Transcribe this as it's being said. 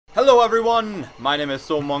Hello everyone, my name is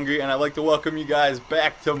Soulmonger and I'd like to welcome you guys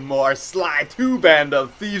back to more Sly 2 Band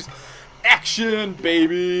of Thieves action,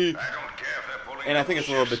 baby! And I think it's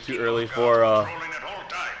a little bit too early for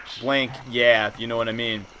blank, yeah, if you know what I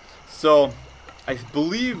mean. So, I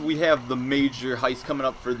believe we have the major heist coming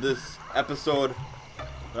up for this episode,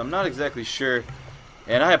 but I'm not exactly sure.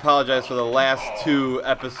 And I apologize for the last two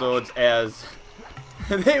episodes as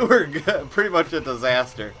they were pretty much a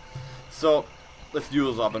disaster. So, let's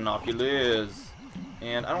use our binoculars.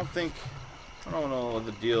 And I don't know what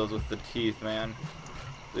the deal is with the teeth, man.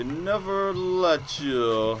 They never let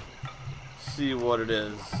you see what it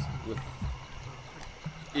is with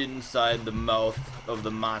inside the mouth of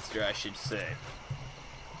the monster, I should say.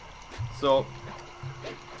 So,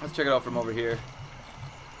 let's check it out from over here.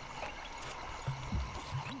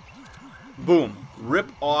 Boom.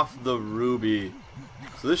 Rip off the ruby.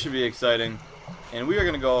 So this should be exciting. And we are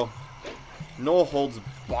going to go no holds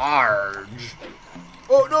barge.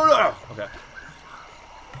 Oh, no, no, no. Okay.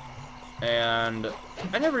 And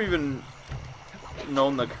I never even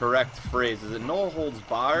known the correct phrase. Is it no holds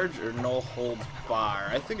barge or no holds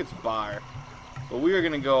bar? I think it's bar. But we are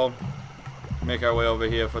going to go make our way over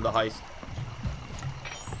here for the heist.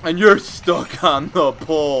 And you're stuck on the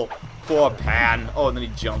pole. Poor Pan. Oh, and then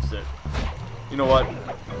he jumps it. You know what?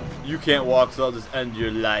 You can't walk, so I'll just end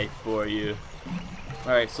your life for you.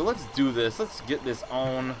 Alright, so let's do this. Let's get this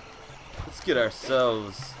on. Let's get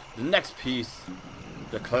ourselves the next piece.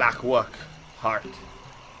 The clockwork heart. Do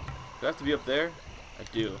I have to be up there? I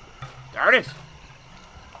do. Darn it!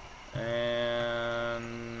 And...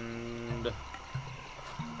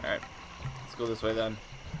 Alright. Let's go this way then.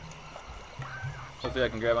 Hopefully I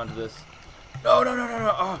can grab onto this. No, no, no, no,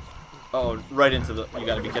 no! Oh, oh, right into the... You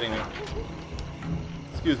gotta be kidding me.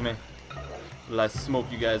 Excuse me. Will I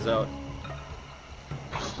smoke you guys out?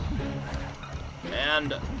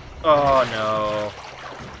 And... Oh, no.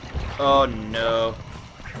 Oh, no.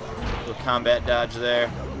 Little combat dodge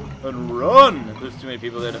there. And run! There's too many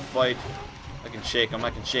people there to fight. I can shake them,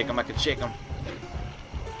 I can shake them, I can shake them.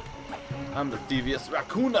 I'm the Thievius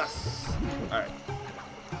Raccoonus! Alright.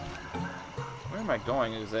 Where am I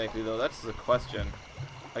going exactly, though? That's the question.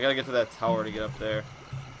 I gotta get to that tower to get up there.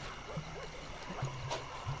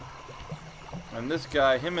 And this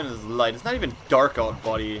guy, him and his light. It's not even dark out,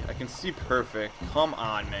 buddy. I can see perfect. Come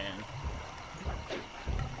on, man.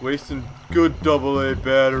 Wasting good AA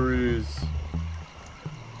batteries.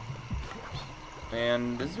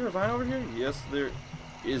 And is there a vine over here? Yes, there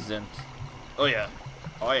isn't. Oh, yeah.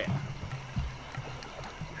 Oh, yeah.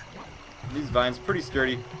 These vines pretty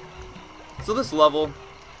sturdy. So this level,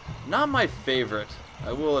 not my favorite.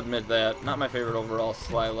 I will admit that. Not my favorite overall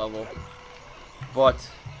Sly level. But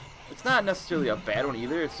it's not necessarily a bad one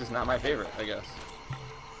either. It's just not my favorite, I guess.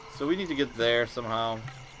 So we need to get there somehow.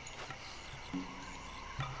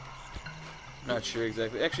 Not sure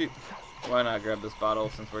exactly. Actually, why not grab this bottle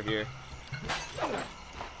since we're here?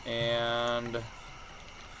 And...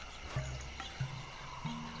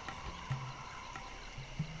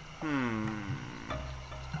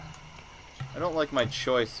 I don't like my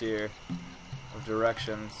choice here of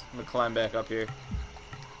directions. I'm gonna climb back up here.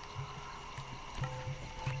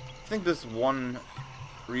 I think this one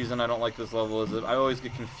reason I don't like this level is that I always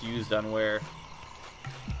get confused on where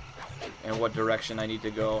and what direction I need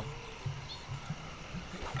to go.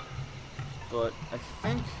 But I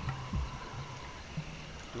think...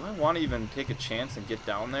 Do I want to even take a chance and get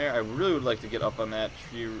down there? I really would like to get up on that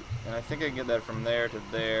tree, and I think I can get that from there to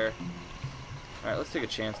there. Alright, let's take a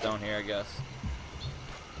chance down here, I guess.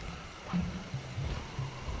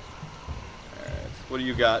 Alright, what do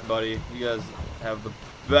you got, buddy? You guys have the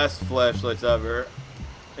best flashlights ever.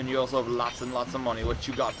 And you also have lots and lots of money. What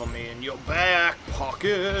you got for me in your back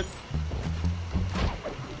pocket?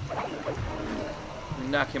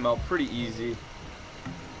 Knock him out pretty easy.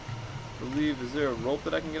 I believe, is there a rope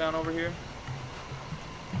that I can get on over here?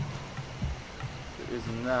 There is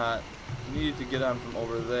not. I needed to get on from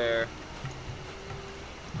over there.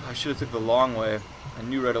 I should have took the long way. I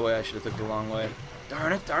knew right away I should have took the long way.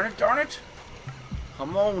 Darn it, darn it, darn it!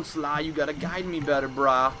 Come on, Sly, you gotta guide me better,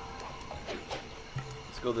 brah.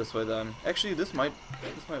 Let's go this way then. Actually, this might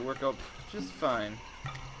work out just fine.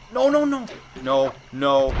 No, no, no! No,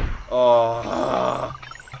 no. Oh,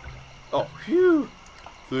 oh, phew!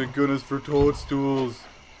 Thank goodness for toadstools.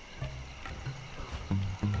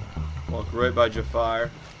 Walk right by Jafar.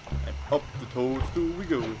 And up the toadstool we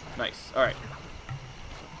go. Nice. Alright.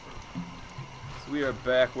 So we are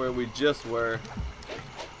back where we just were.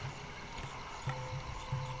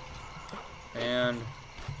 And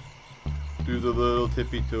do the little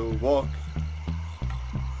tippy toe walk.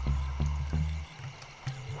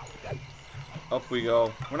 Up we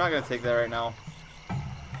go. We're not going to take that right now.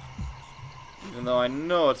 Even though I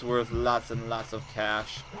know it's worth lots and lots of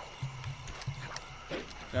cash.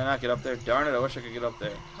 Can I not get up there? Darn it, I wish I could get up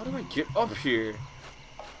there. How do I get up here?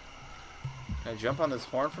 Can I jump on this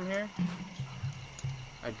horn from here?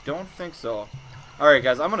 I don't think so. Alright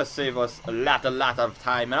guys, I'm going to save us a lot of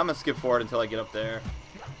time. And I'm going to skip forward until I get up there.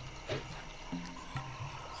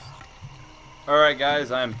 Alright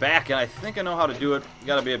guys, I'm back and I think I know how to do it. You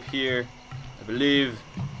gotta be up here. I believe.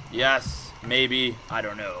 Yes. Maybe. I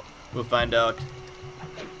don't know. We'll find out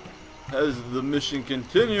as the mission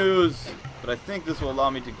continues. But I think this will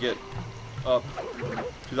allow me to get up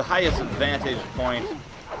to the highest vantage point.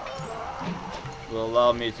 Will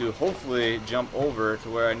allow me to hopefully jump over to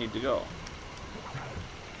where I need to go.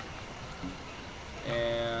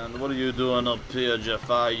 And what are you doing up here,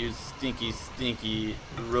 Jafar, you stinky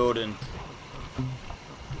rodent?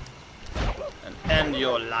 And end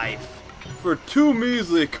your life for 2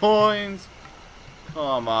 measly coins?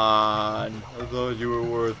 Come on, I thought you were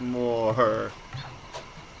worth more.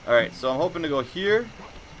 Alright, so I'm hoping to go here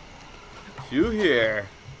to here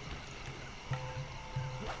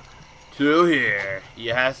to here.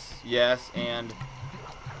 Yes, yes, and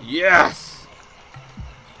yes!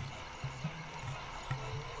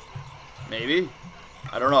 Maybe?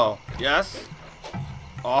 I don't know. Yes?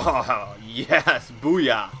 Oh, yes!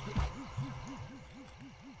 Booyah!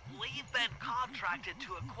 We've been contracted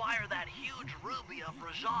to acquire that huge ruby of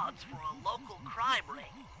Rajad's for a local crime ring.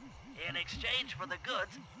 In exchange for the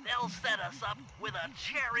goods, they'll set us up with a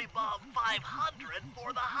Cherry Bomb 500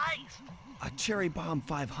 for the heist. A Cherry Bomb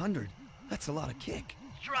 500? That's a lot of kick.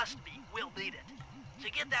 Trust me, we'll need it.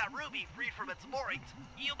 To get that ruby free from its moorings,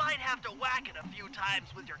 you might have to whack it a few times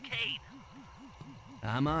with your cane.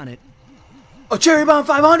 I'm on it. A Cherry Bomb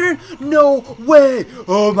 500? No way!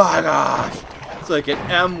 Oh my gosh! It's like an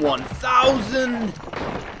M1000!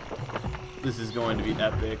 This is going to be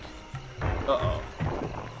epic. Uh-oh.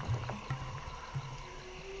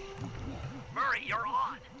 Murray, you're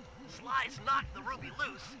on. Sly's knocked the ruby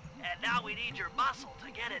loose, and now we need your muscle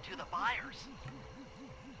to get it to the buyers.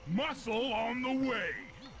 Muscle on the way.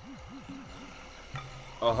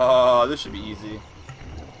 Oh, this should be easy.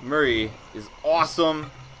 Murray is awesome.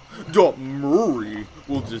 Murray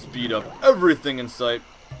will just beat up everything in sight.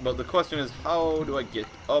 But the question is, how do I get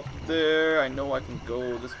up there? I know I can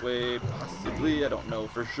go this way, possibly. I don't know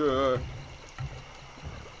for sure.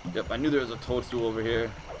 Yep, I knew there was a toadstool over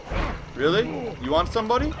here. Really? You want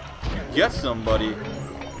somebody? You get somebody.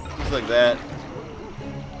 Just like that.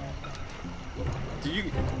 Do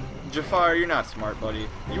you... Jafar, you're not smart, buddy.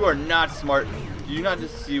 You are not smart. Do you not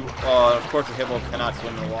just see... of course a hippo cannot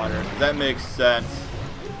swim in the water. That makes sense.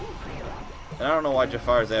 And I don't know why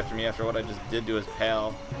Jafar is after me after what I just did to his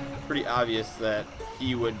pal. Pretty obvious that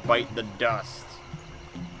he would bite the dust.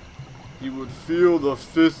 He would feel the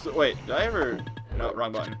fist... Wait, did I ever... No,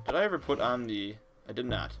 wrong button. Did I ever put on the... I did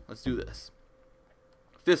not. Let's do this.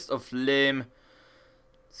 Fist of Flame.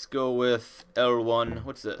 Let's go with L1.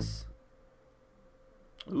 What's this?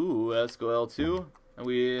 Ooh, let's go L2. And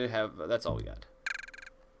we have... That's all we got.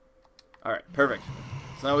 Alright, perfect.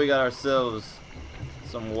 So now we got ourselves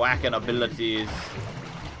some whacking abilities.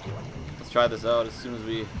 Let's try this out as soon as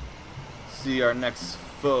we see our next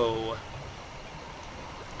foe.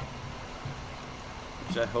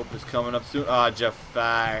 Which I hope is coming up soon. Ah,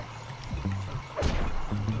 Jafar.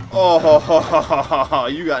 Oh,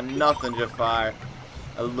 you got nothing, Jafar.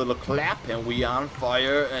 A little clap and we on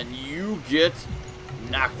fire and you get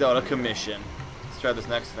knocked out of commission. Let's try this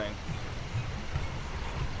next thing.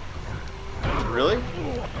 Really?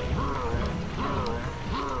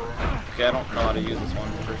 Okay, I don't know how to use this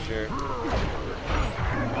one for sure.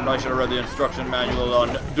 Probably should have read the instruction manual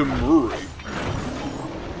on Murray.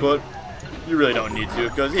 But you really don't need to,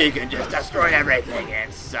 because he can just destroy everything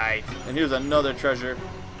in sight. And here's another treasure.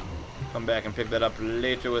 Come back and pick that up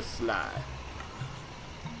later with Sly.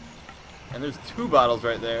 And there's 2 bottles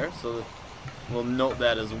right there, so we'll note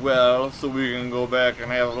that as well, so we can go back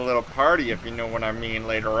and have a little party, if you know what I mean,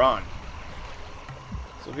 later on.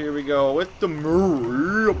 So here we go with the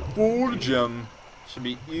Murray, a full gem. Should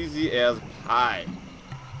be easy as pie.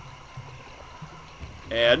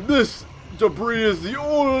 And this debris is the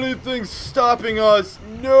only thing stopping us.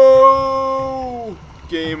 No!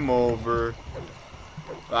 Game over.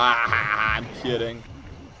 Ah, I'm kidding.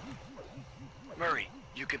 Murray,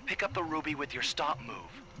 you can pick up the ruby with your stop move.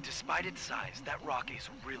 Despite its size, that rock is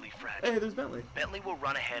really fragile. Hey, there's Bentley. Bentley will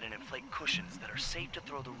run ahead and inflate cushions that are safe to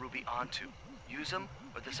throw the ruby onto. Use them,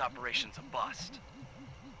 or this operation's a bust.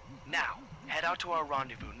 Now, head out to our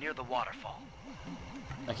rendezvous near the waterfall.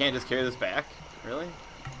 I can't just carry this back? Really?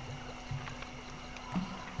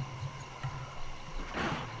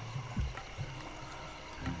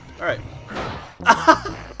 Alright.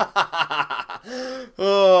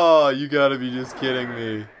 Oh, you gotta be just kidding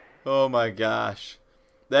me. Oh my gosh.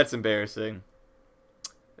 That's embarrassing.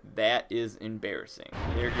 That is embarrassing.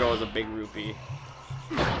 Here goes a big rupee.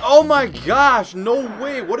 Oh my gosh, no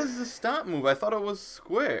way. What is the stomp move? I thought it was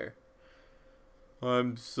square.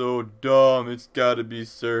 I'm so dumb. It's gotta be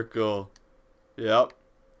circle. Yep.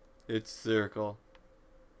 It's circle.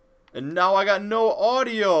 And now I got no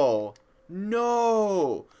audio.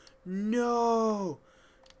 No. No.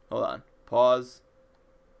 Hold on. Pause.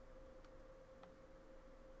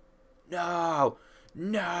 No.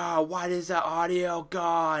 No. Why is that audio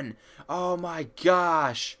gone? Oh my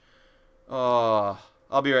gosh. Oh.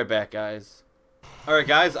 I'll be right back, guys. Alright,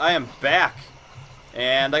 guys. I am back.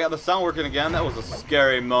 And I got the sound working again. That was a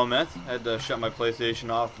scary moment. I had to shut my PlayStation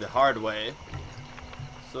off the hard way.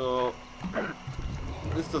 So,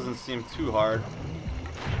 this doesn't seem too hard.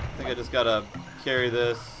 I think I just gotta carry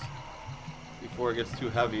this before it gets too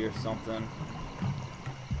heavy or something.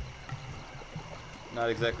 Not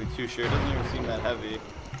exactly too sure. It doesn't even seem that heavy.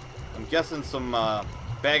 I'm guessing some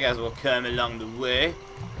bad guys will come along the way.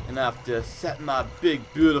 And I have to set my big,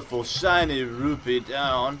 beautiful, shiny rupee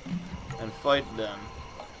down and fight them.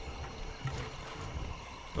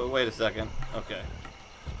 But wait a second. Okay.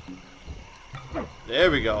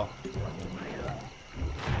 There we go.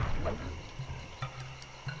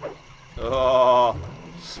 Oh.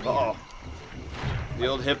 Oh. The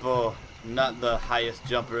old hippo, not the highest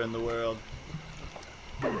jumper in the world.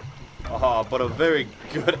 Oh, but a very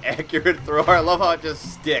good, accurate throw. I love how it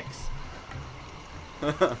just sticks.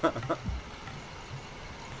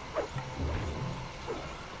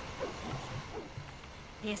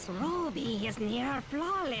 This ruby is near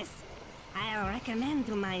flawless. I'll recommend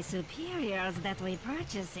to my superiors that we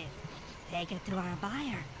purchase it. Take it to our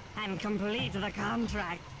buyer and complete the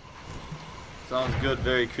contract. Sounds good,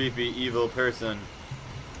 very creepy, evil person.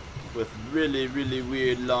 With really, really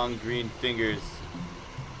weird, long green fingers.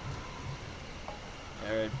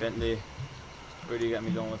 Alright, Bentley. Where do you got me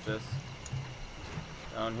going with this?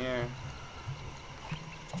 Down here.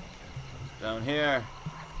 Down here.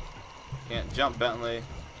 Can't jump, Bentley.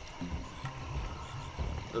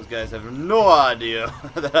 Those guys have no idea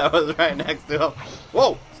that I was right next to him.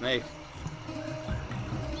 Whoa! Snake.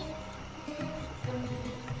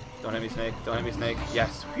 Don't hit me, snake. Don't hit me, snake.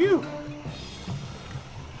 Yes. Phew!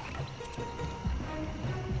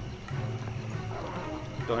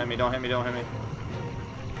 Don't hit me, don't hit me, don't hit me.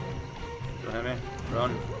 Don't hit me.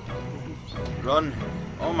 Run. Run.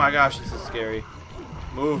 Oh my gosh, this is scary.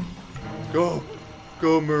 Move. Go.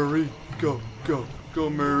 Go, Murray. Go, go, go,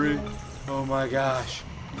 Murray. Oh my gosh.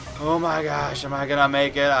 Oh my gosh, am I gonna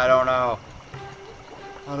make it? I don't know.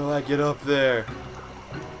 How do I get up there?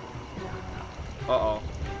 Uh-oh.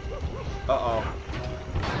 Uh-oh.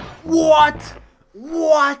 What?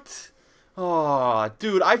 What? Oh,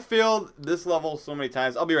 dude, I failed this level so many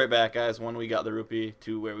times. I'll be right back, guys, when we got the rupee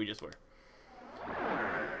to where we just were.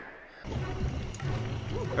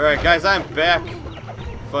 Alright, guys, I'm back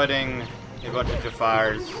fighting a bunch of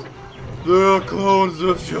Jafars. The clones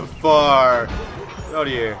of Jafar! Get out of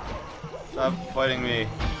here. Stop fighting me.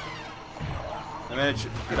 Get out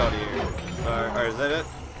of here. Alright, is that it?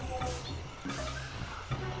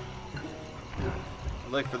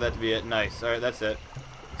 I'd like for that to be it. Nice. Alright, that's it.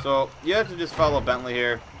 So, you have to just follow Bentley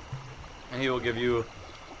here. And he will give you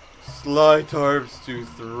sly tarps to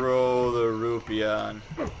throw the rupee on.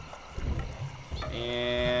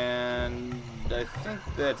 And I think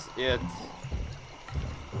that's it.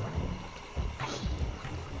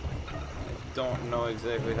 I don't know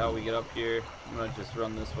exactly how we get up here. I'm gonna just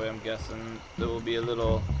run this way. I'm guessing there will be a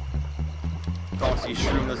little bouncy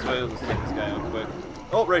shroom this way. Let's take this guy out quick.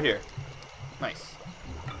 Oh, right here. Nice.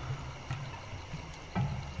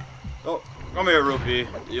 Oh, come here, rupee.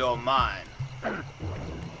 You're mine.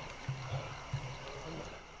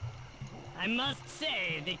 I must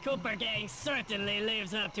say, the Cooper gang certainly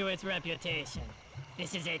lives up to its reputation.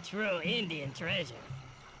 This is a true Indian treasure.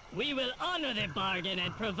 We will honor the bargain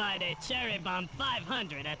and provide a cherry bomb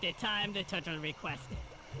 500 at the time the turtle requested.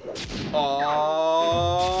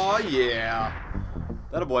 Oh yeah.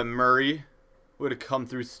 That a boy, Murray. Would have come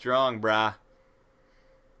through strong, brah.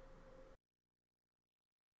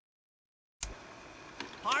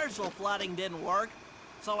 Partial flooding didn't work,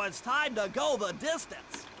 so it's time to go the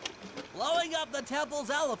distance. Blowing up the temple's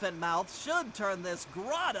elephant mouth should turn this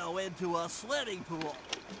grotto into a swimming pool.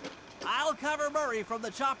 I'll cover Murray from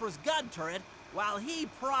the chopper's gun turret while he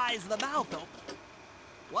pries the mouth open.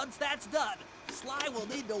 Once that's done, Sly will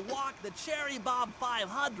need to walk the Cherry Bomb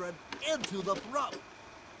 500 into the throat.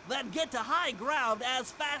 Then get to high ground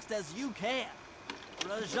as fast as you can.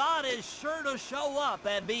 Rajat is sure to show up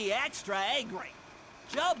and be extra angry.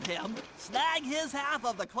 Jump him, snag his half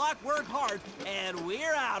of the clockwork heart, and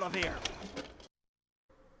we're out of here.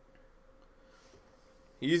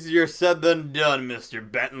 Easier said than done,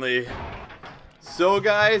 Mr. Bentley. So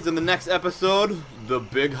guys, in the next episode, the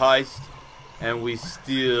big heist, and we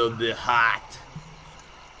steal the heart.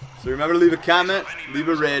 So remember to leave a comment, leave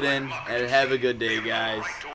a rating, and have a good day, guys.